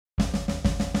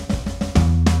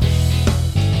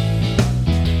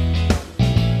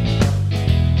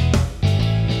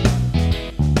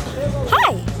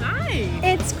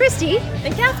Christy.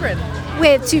 And Catherine.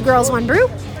 With Two Girls, One Brew.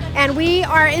 And we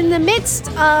are in the midst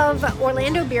of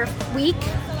Orlando Beer Week.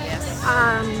 Yes.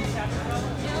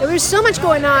 There was so much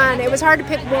going on. It was hard to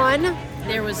pick one.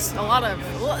 There was a lot of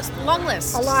long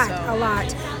list. A lot.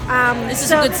 This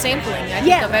is a good sampling, I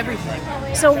think, of everything.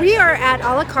 So we are at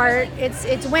a la carte.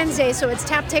 It's Wednesday, so it's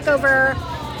Tap Takeover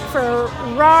for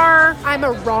RAR. I'm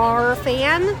a RAR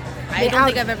fan. I don't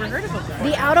think I've ever heard of them before.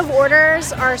 The out of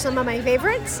orders are some of my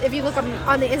favorites. If you look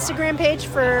on the Instagram page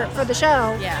for the show,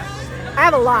 I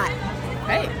have a lot.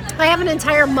 Hey. I have an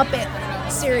entire Muppet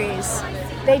series.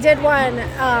 They did one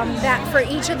that for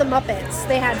each of the Muppets.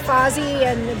 They had Fozzie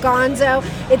and Gonzo.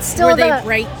 It's still Were they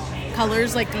bright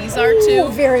colors like these are too?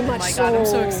 Very much so. Oh my god, I'm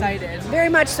so excited. Very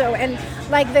much so. And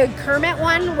like the Kermit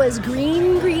one was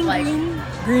green.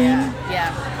 Yeah.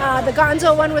 The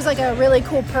Gonzo one was like a really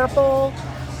cool purple.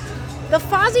 The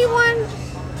Fozzie one,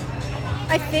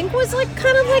 I think, was like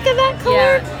kind of like that color.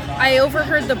 Yeah. I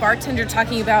overheard the bartender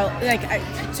talking about,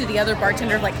 to the other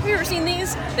bartender, like, have you ever seen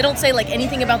these? They don't say, like,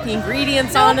 anything about the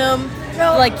ingredients on them.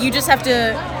 No. Like, you just have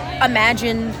to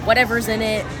imagine whatever's in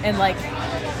it, and, like,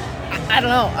 I don't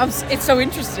know. It's so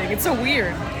interesting. It's so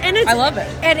weird. And I love it.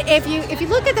 And if you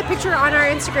look at the picture on our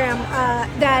Instagram,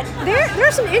 that there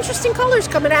are some interesting colors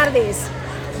coming out of these.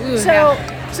 Ooh, So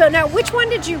now, which one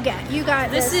did you get? You got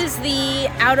this is the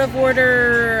out of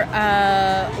order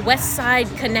West Side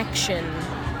Connection.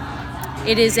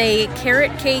 It is a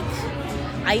carrot cake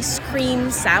ice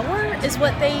cream sour, is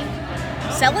what they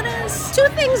sell it as. Two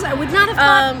things I would not have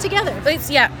thought together.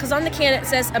 Because on the can it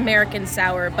says American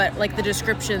sour, but like the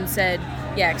description said,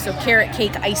 so carrot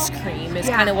cake ice cream is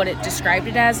kind of what it described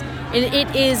it as. And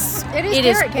it is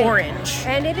orange.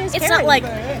 And it is It's carrot. not like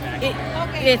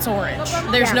it's orange.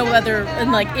 There's no other,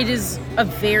 and like it is a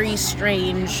very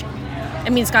strange. I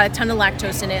mean, it's got a ton of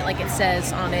lactose in it, like it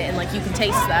says on it, and like you can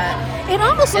taste that. It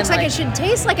almost looks like it should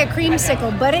taste like a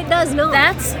creamsicle, but it does not.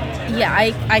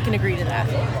 I can agree to that.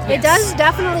 Yes. It does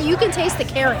definitely. You can taste the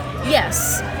carrot.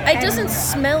 Yes. It doesn't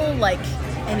smell like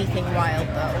anything wild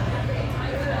though.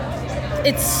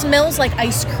 It smells like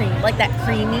ice cream, like that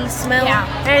creamy smell. Yeah.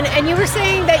 And you were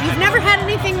saying that you've never had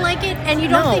anything like it, and you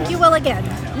don't think you will again.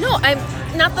 No,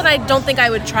 not that I don't think I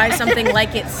would try something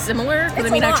like it similar,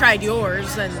 because I tried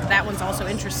yours, and that one's also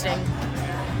interesting.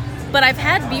 But I've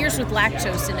had beers with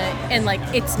lactose in it, and like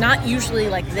it's not usually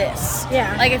like this.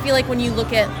 Yeah. Like I feel like when you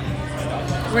look at,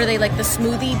 what are they, like the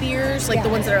smoothie beers, like the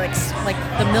ones that are like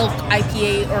the milk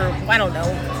IPA, or I don't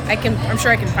know. I'm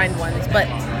sure I can find ones, but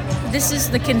this is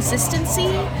the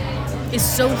consistency is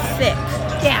so thick.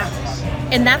 Yeah.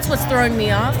 And that's what's throwing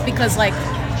me off, because like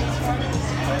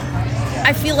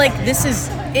I feel like this is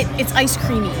it's ice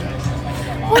creamy.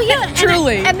 Well, yeah,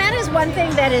 truly. And that is one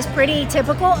thing that is pretty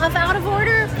typical of out of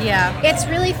order. Yeah. It's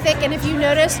really thick, and if you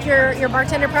noticed, your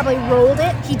bartender probably rolled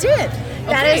it. He did.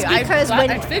 That is because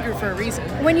I figured for a reason.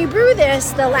 When you brew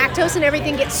this, the lactose and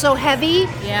everything gets so heavy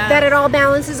that it all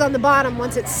balances on the bottom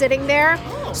once it's sitting there.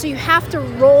 Oh. So you have to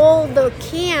roll the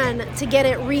can to get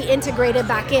it reintegrated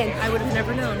back in. I would have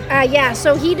never known.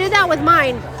 So he did that with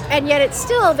mine, and yet it's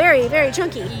still very, very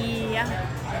chunky. Yeah.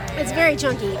 It's very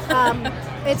chunky.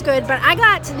 It's good, but I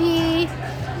got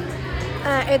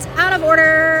it's out of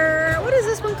order. What is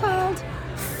this one called?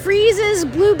 Freeze's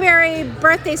Blueberry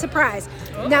Birthday Surprise.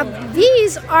 Oh. Now,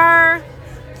 these are,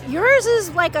 yours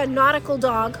is like a nautical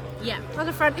dog. Yeah. On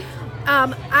the front.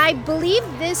 I believe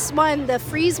this one, the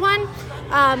Freeze one,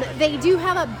 they do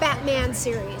have a Batman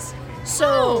series.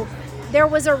 So there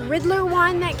was a Riddler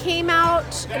one that came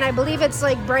out, and I believe it's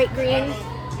like bright green.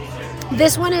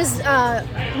 This one is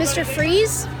Mr.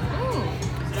 Freeze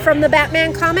from the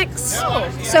Batman comics. Oh.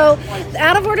 So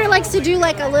Out of Order likes to do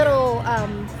like a little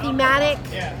thematic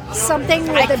something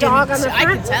with the dog on the front.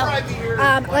 I can tell.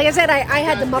 Like I said, I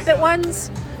had the Muppet ones.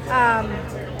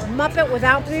 Muppet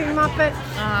without being Muppet.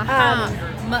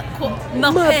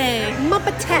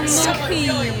 Muppetesque.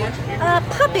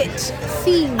 Puppet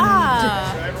themed.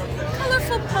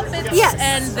 Colorful puppets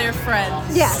and their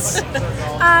friends. Yes.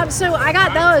 So I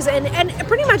got those, and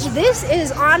pretty much this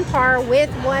is on par with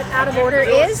what Out of Order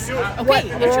is. Okay, what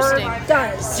interesting. RAR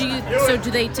does.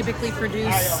 Do they typically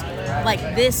produce like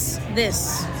this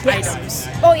items?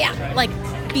 Oh yeah. Like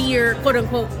beer, quote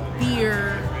unquote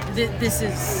beer. This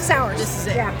is sours. This is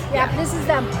it. Yeah. This is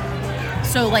them.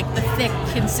 So like the thick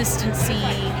consistency.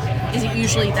 Is it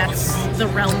usually that's the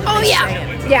realm? Oh yeah.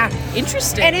 Yeah.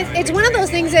 Interesting. And it's one of those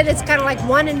things that it's kind of like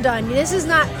one and done. This is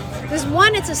not. This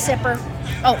one, it's a sipper.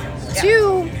 Oh. Yeah.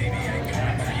 Two,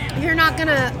 you're not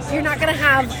gonna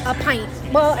have a pint.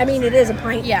 Well, I mean, it is a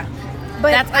pint. Yeah.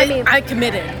 But I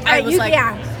committed. I was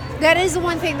that is the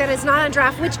one thing that is not on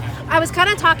draft, which I was kind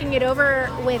of talking it over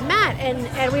with Matt,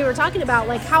 and we were talking about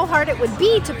like how hard it would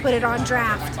be to put it on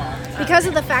draft because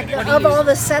of the fact that of all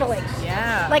the settling.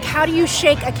 Yeah. Like, how do you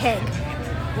shake a keg?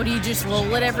 What do you just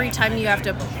roll it every time you have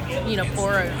to,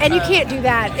 pour a... And you can't do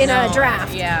that in a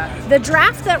draft. Yeah. The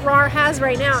draft that RAR has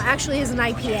right now actually is an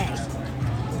IPA.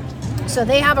 So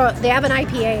they have an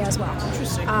IPA as well.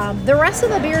 Interesting. The rest of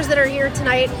the beers that are here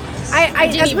tonight, I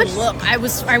didn't even look.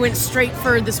 I went straight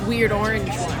for this weird orange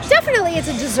one. Definitely, it's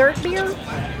a dessert beer.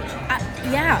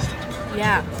 Yeah.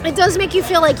 It does make you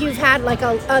feel like you've had like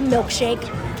a milkshake,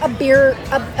 a beer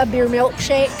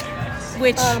milkshake,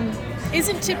 which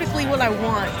isn't typically what I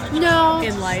want. No.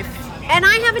 In life. And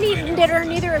I haven't eaten dinner,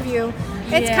 neither of you.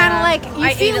 It's kind of like you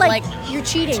feel like you're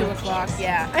cheating. 2:00.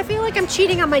 Yeah. I feel like I'm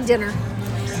cheating on my dinner.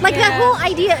 Like that whole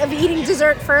idea of eating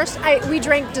dessert first, we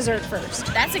drank dessert first.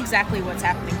 That's exactly what's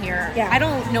happening here. Yeah. I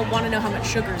don't want to know how much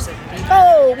sugar's in it.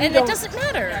 Oh, and it doesn't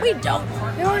matter. We don't.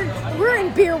 We're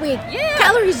in beer week. Yeah.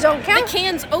 Calories don't count. The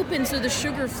can's open, so the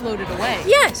sugar floated away.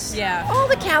 Yes. Yeah. All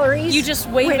the calories. You just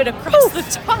wave it across the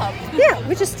top. Yeah,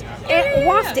 we just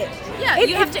waft it. Yeah,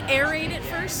 you have to aerate it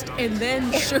first, and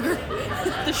then sugar.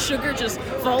 The sugar just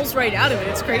falls right out of it.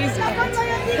 It's crazy.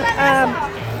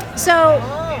 So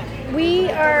we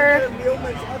are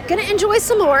gonna enjoy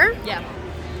some more. Yeah.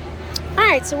 All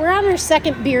right, so we're on our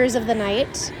second beers of the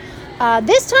night.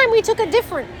 This time we took a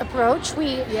different approach.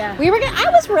 I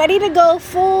was ready to go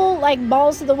full like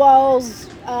balls to the walls,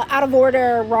 out of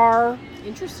order, RAR.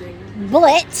 Interesting.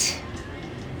 But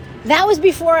that was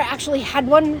before I actually had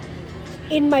one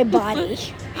in my body.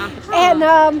 And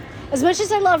as much as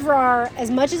I love RAR,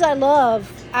 as much as I love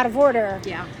Out of Order,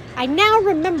 I now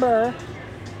remember.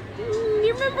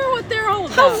 You remember what they're all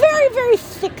about? How very, very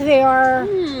thick they are.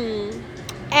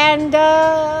 And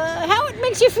how it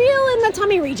makes you feel in the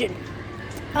tummy region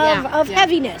of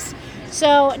heaviness.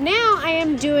 So now I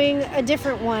am doing a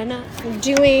different one. I'm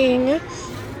doing,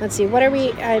 let's see, what are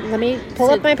we? Let me pull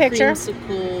up my picture.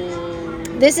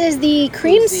 Creamsicle. This is the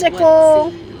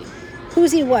Creamsicle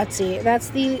Whoozy Wutsy. That's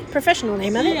the professional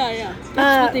name of it. Yeah.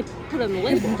 That's what they put on the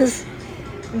label. This.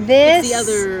 It's the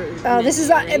other. This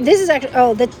is actually.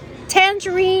 Oh, the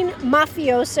Tangerine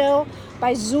Mafioso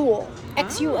by Zool.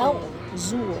 XUL.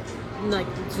 Zool. Like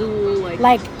Zool.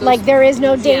 Like there is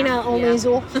no Dana, only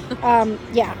Zool.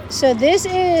 So this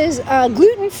is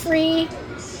gluten-free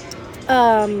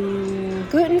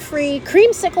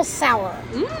creamsicle sour.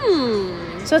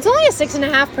 So it's only a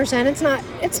 6.5%.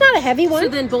 It's not a heavy one. So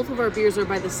then both of our beers are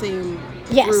by the same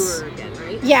brewer again,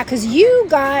 right? Yeah, because you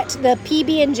got the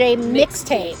PB&J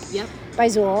mixtape. Yep. By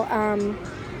Zool.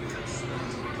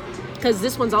 Because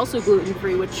this one's also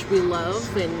gluten-free, which we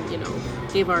love, and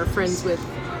gave our friends with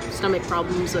stomach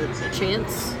problems a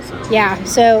chance. So. Yeah.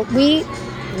 So let me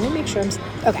make sure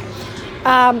okay.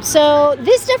 So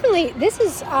this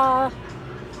is.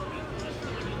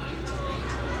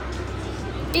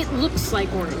 It looks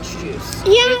like orange juice.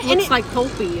 Yeah, it looks like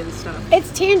pulpy and stuff.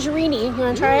 It's tangerine-y. You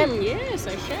want to try it? Yes,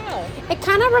 I shall. It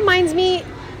kind of reminds me.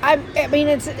 I mean,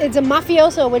 it's a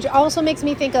mafioso, which also makes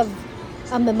me think of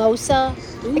a mimosa.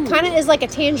 Ooh. It kind of is like a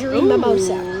tangerine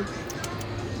mimosa.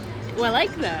 Well, I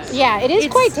like that. Yeah, it's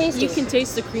quite tasty. You can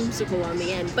taste the creamsicle on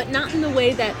the end, but not in the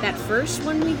way that first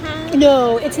one we had.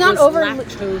 No, it's not over.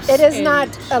 Lactose. It is not.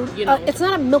 It's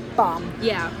not a milk bomb.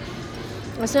 Yeah.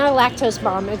 It's not a lactose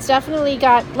bomb. It's definitely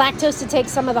got lactose to take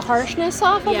some of the harshness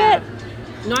off of it.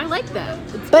 No, I like that.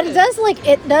 But it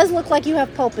does look like you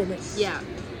have pulp in it. Yeah.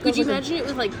 Could you imagine it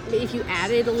with if you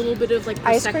added a little bit of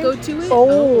Prosecco to it?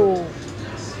 Oh.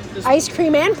 Ice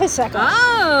cream and Prosecco.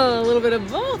 Oh, a little bit of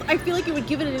both. I feel like it would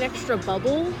give it an extra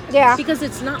bubble. Yeah. Because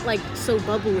it's not so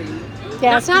bubbly.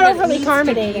 Yeah, it's not overly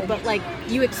carbonated. But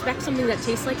you expect something that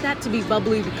tastes like that to be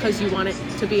bubbly because you want it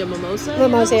to be a mimosa.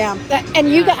 Mimosa, yeah. And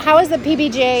you got, how is the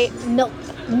PB&J milk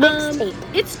mixtape?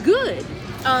 It's good.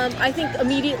 I think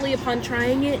immediately upon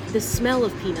trying it, the smell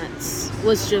of peanuts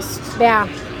was just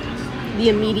the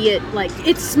immediate,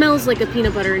 it smells like a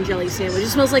peanut butter and jelly sandwich. It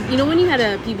smells like, when you had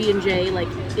a PB&J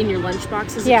in your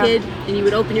lunchbox as a kid, and you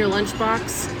would open your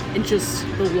lunchbox and just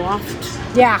the waft.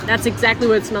 Yeah. That's exactly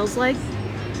what it smells like.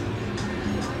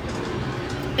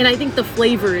 And I think the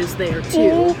flavor is there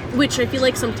too, which I feel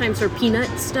like sometimes for peanut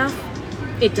stuff,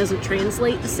 it doesn't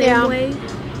translate the same way.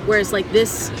 Whereas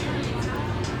this,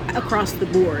 across the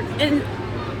board. And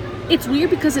it's weird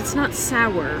because it's not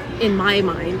sour in my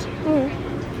mind.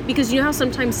 Because you know how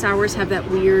sometimes sours have that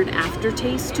weird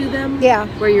aftertaste to them? Yeah.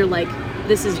 Where you're like,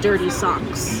 this is dirty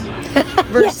socks.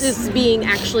 Versus being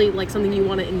actually something you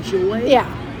want to enjoy. Yeah.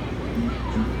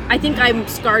 I think I'm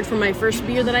scarred from my first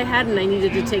beer that I had, and I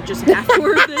needed to take just half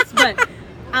more of this, but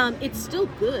it's still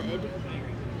good.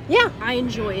 Yeah. I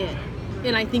enjoy it.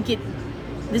 And I think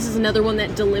this is another one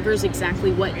that delivers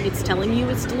exactly what it's telling you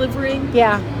it's delivering.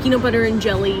 Yeah. Peanut butter and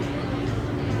jelly,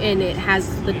 and it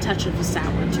has the touch of the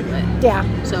sour to it.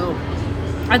 Yeah. So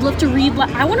I'd love to read,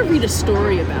 I want to read a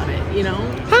story about it, you know?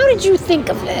 How did you think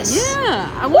of this?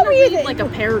 Yeah. I want to read like a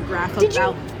paragraph Did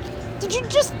you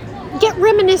just get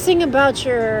reminiscing about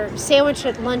your sandwich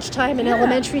at lunchtime in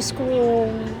elementary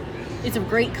school? It's a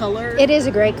great color. It is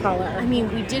a great color. I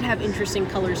mean, we did have interesting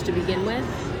colors to begin with.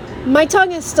 My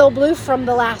tongue is still blue from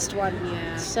the last one.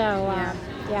 Yeah. So,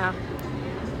 yeah.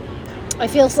 I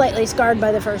feel slightly scarred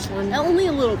by the first one. Only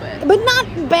a little bit. But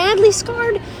not badly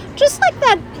scarred. Just like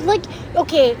that,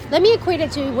 okay, let me equate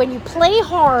it to when you play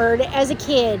hard as a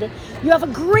kid, you have a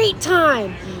great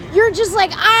time. You're just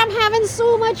like, I'm having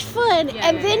so much fun.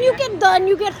 And then you get done,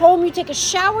 you get home, you take a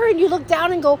shower, and you look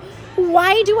down and go,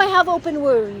 why do I have open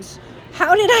wounds?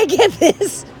 How did I get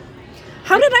this?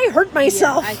 How did I hurt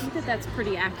myself? Yeah, I think that's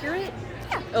pretty accurate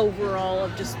overall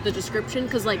of just the description,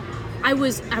 because I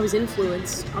was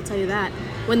influenced, I'll tell you that.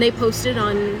 When they posted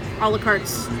on a la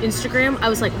carte's Instagram, I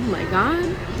was like, oh my god.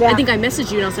 I think I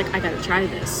messaged you and I was like, I gotta try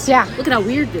this. Yeah. Look at how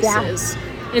weird this is.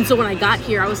 And so when I got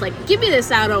here, I was like, give me this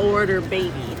out of order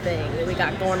baby thing that we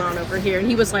got going on over here. And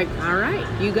he was like, all right,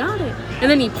 you got it.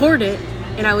 And then he poured it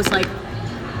and I was like,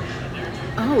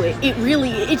 oh,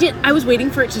 it did. I was waiting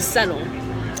for it to settle.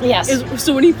 Yes.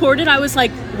 So when he poured it, I was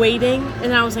like waiting,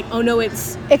 and I was like, "Oh no,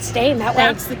 it's staying that way."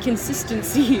 That's the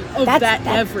consistency of that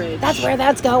beverage. That's where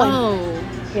that's going.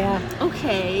 Oh, yeah.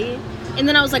 Okay. And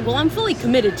then I was like, "Well, I'm fully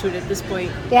committed to it at this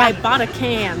point." Yeah. I bought a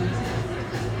can.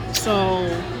 So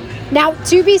now,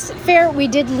 to be fair, we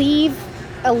did leave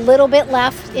a little bit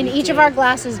left in each of our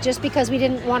glasses, just because we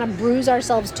didn't want to bruise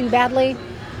ourselves too badly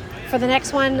for the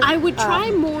next one. I would try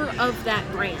more of that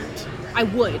brand. I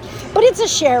would, but it's a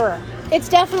sharer. It's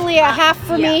definitely a half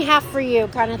for me, half for you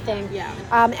kind of thing. Yeah.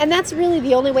 And that's really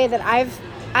the only way that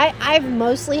I've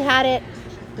mostly had it,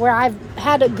 where I've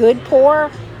had a good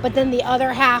pour, but then the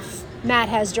other half Matt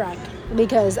has drunk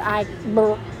because I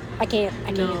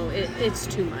can't. No, it's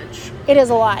too much. It is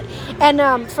a lot.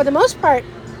 And for the most part,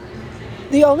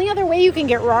 the only other way you can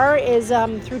get RAR is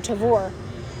through Tavour.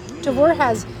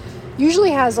 Tavour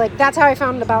usually has that's how I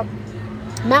found about.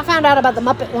 Matt found out about the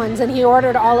Muppet ones, and he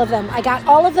ordered all of them. I got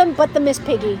all of them but the Miss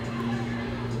Piggy.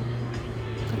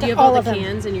 Do you have all the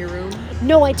cans in your room?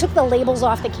 No, I took the labels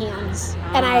off the cans,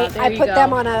 and I put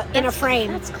them in a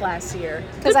frame. That's classier.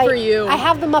 Good for you. I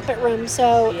have the Muppet room,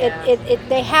 so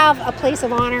they have a place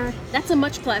of honor. That's a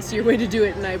much classier way to do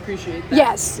it, and I appreciate that.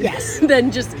 Yes. Than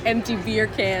just empty beer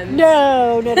cans.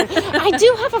 No. I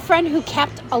do have a friend who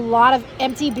kept a lot of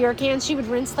empty beer cans. She would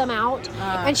rinse them out,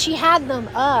 and she had them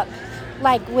up.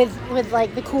 With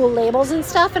the cool labels and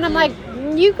stuff, and I'm like,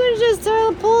 you could just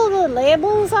pull the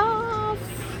labels off.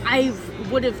 I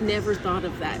would have never thought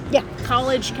of that. Yeah.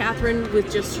 College Catherine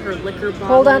with just her liquor bottles,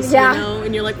 hold on, yeah. You know,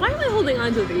 and you're like, why am I holding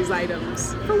on to these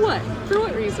items? For what? For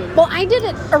what reason? Well, I did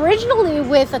it originally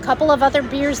with a couple of other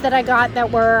beers that I got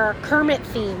that were Kermit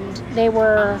themed. They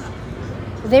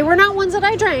were not ones that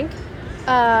I drank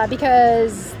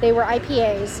because they were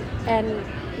IPAs, and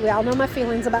we all know my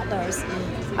feelings about those.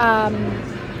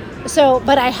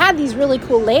 But I had these really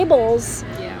cool labels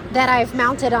that I've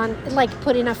mounted on,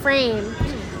 put in a frame.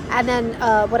 And then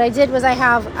what I did was I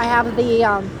have the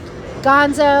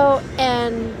Gonzo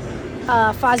and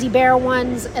Fozzie Bear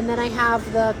ones, and then I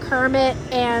have the Kermit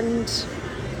and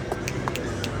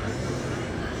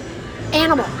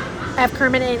Animal. I have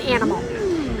Kermit and Animal,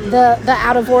 the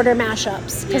out of order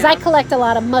mashups, because I collect a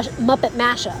lot of Muppet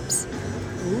mashups.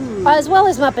 As well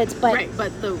as Muppets, but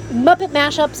the Muppet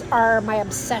mashups are my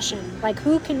obsession.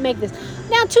 Who can make this?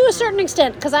 Now, to a certain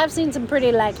extent, because I've seen some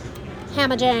pretty,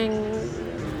 hamajang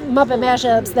Muppet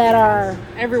mashups that are...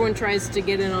 Everyone tries to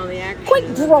get in on the action.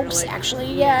 Quite gross,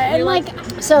 actually, yeah.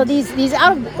 And, so these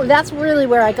out of... That's really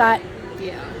where I got...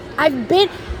 Yeah. I've been...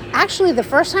 Actually, the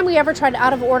first time we ever tried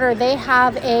out of order, they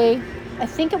have I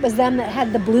think it was them that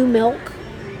had the blue milk.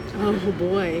 Oh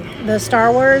boy. The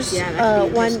Star Wars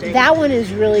one. That one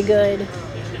is really good.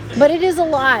 But it is a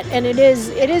lot, and it is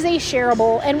a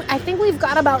shareable. And I think we've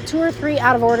got about 2 or 3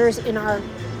 out of orders in our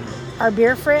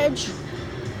beer fridge.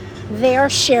 They are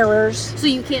sharers. So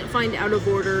you can't find out of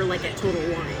order at Total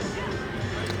Wine.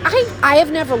 I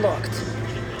have never looked.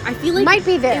 I feel like might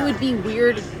be there. It would be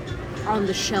weird on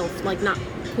the shelf, not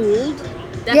cooled.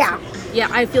 Yeah,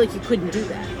 I feel like you couldn't do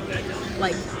that.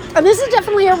 And this is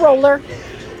definitely a roller.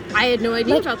 I had no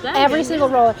idea about that. Every single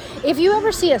roller. If you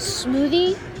ever see a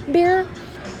smoothie beer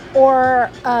or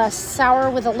a sour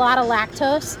with a lot of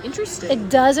lactose, interesting. It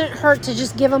doesn't hurt to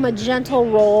just give them a gentle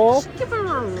roll. Give them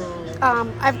a roll.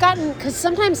 I've gotten, because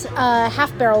sometimes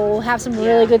Half Barrel will have some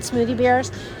really good smoothie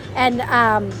beers,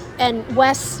 and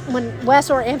Wes, when Wes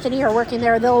or Anthony are working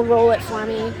there, they'll roll it for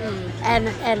me,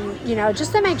 and you know,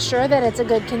 just to make sure that it's a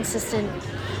good consistent.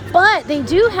 But they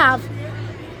do have,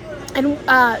 and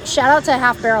shout out to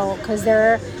Half Barrel, because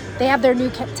they have their new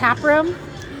tap room.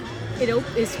 It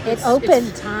opened.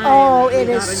 It's time. Oh, it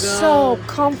We is gotta go. so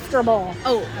comfortable.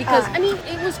 Oh, because I mean,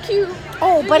 it was cute.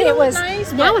 Oh, but it was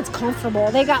nice, now but it's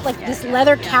comfortable. They got like this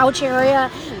leather couch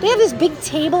area. They have this big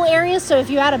table area, so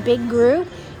if you had a big group,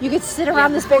 you could sit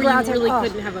around this big round you table. really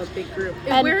couldn't have a big group.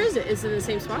 And- Where is it? Is it in the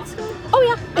same spot still? Oh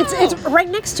yeah, it's right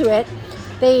next to it.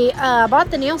 They bought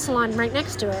the nail salon right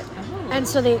next to it, and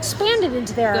so they expanded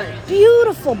into their Good.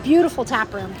 beautiful, beautiful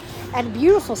tap room and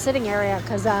beautiful sitting area.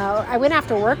 Because I went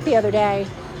after work the other day,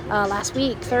 last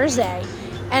week Thursday,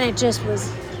 and it just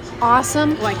was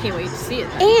awesome. Oh, I can't wait to see it.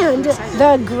 then. And I'm excited.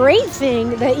 the great thing,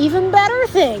 the even better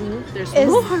thing, There's is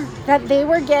more. that they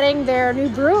were getting their new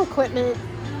brew equipment,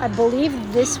 I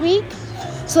believe, this week.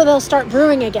 So they'll start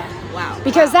brewing again. Wow.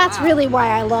 Because that's wow. really why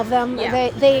I love them. Yeah.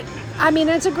 I mean,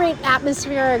 it's a great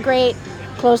atmosphere, a great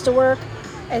close to work,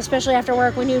 especially after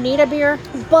work when you need a beer.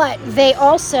 But they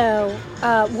also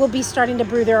will be starting to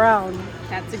brew their own.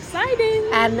 That's exciting.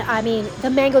 And I mean, the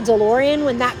Mango DeLorean,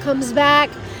 when that comes back,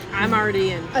 I'm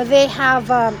already in. they have,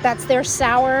 that's their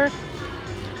sour.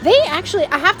 They actually,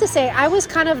 I have to say, I was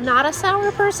kind of not a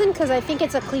sour person, because I think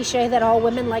it's a cliche that all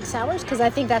women like sours, because I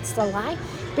think that's the lie.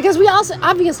 Because we also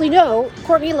obviously know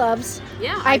Courtney loves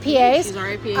IPAs. She's our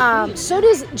IPA queen. So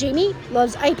does Jamie,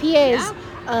 loves IPAs,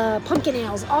 pumpkin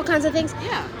ales, all kinds of things.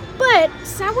 Yeah. But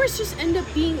Sours just end up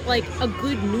being like a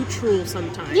good neutral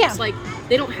sometimes. Yeah. Like,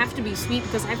 they don't have to be sweet,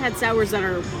 because I've had sours that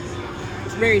are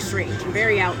very strange and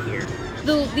very out here.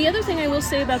 The other thing I will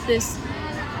say about this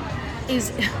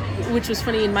is, which was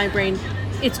funny in my brain,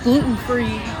 it's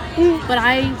gluten-free, but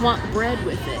I want bread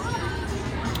with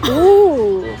it.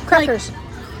 ooh, crackers.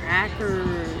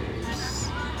 Crackers.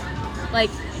 Like,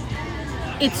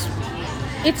 it's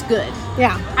good.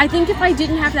 Yeah. I think if I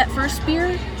didn't have that first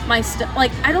beer,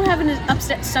 I don't have an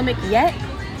upset stomach yet,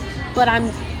 but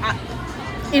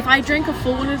if I drank a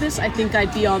full one of this, I think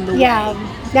I'd be on the Yeah. way.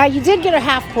 Now you did get a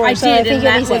half pour. I so did, I think and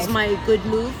you'll that be was safe. my good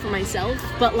move for myself,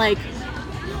 but like,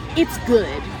 it's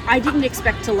good. I didn't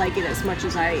expect to like it as much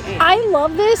as I am. I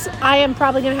love this. I am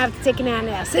probably gonna have to take an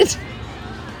antacid,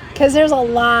 because there's a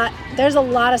lot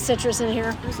of citrus in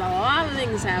here. There's a lot of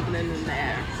things happening in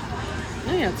there.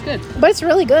 Oh yeah, it's good. But it's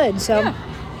really good. So,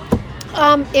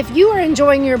 if you are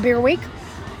enjoying your beer week,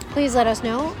 please let us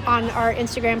know on our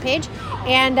Instagram page.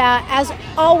 And as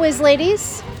always,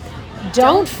 ladies,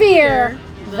 don't fear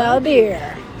the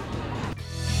beer.